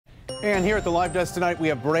And here at the Live Desk tonight, we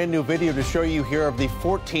have brand new video to show you here of the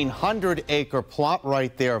 1,400-acre plot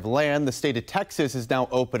right there of land the state of Texas is now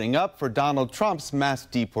opening up for Donald Trump's mass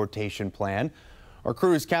deportation plan. Our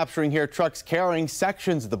crew is capturing here trucks carrying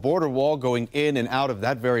sections of the border wall going in and out of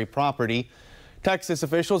that very property. Texas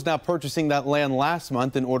officials now purchasing that land last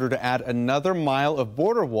month in order to add another mile of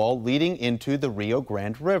border wall leading into the Rio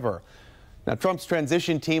Grande River. Now, Trump's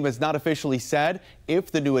transition team has not officially said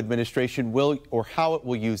if the new administration will or how it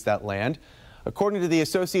will use that land. According to the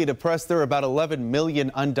Associated Press, there are about 11 million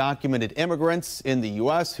undocumented immigrants in the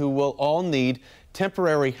U.S. who will all need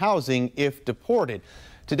temporary housing if deported.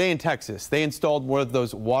 Today in Texas, they installed more of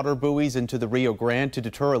those water buoys into the Rio Grande to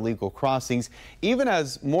deter illegal crossings, even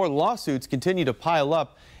as more lawsuits continue to pile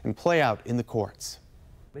up and play out in the courts.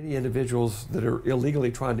 Many individuals that are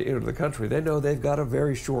illegally trying to enter the country, they know they've got a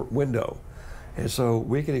very short window. And so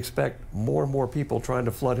we can expect more and more people trying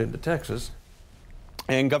to flood into Texas.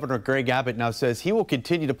 And Governor Greg Abbott now says he will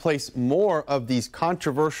continue to place more of these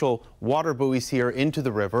controversial water buoys here into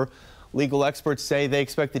the river. Legal experts say they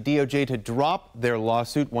expect the DOJ to drop their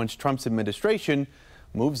lawsuit once Trump's administration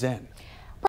moves in.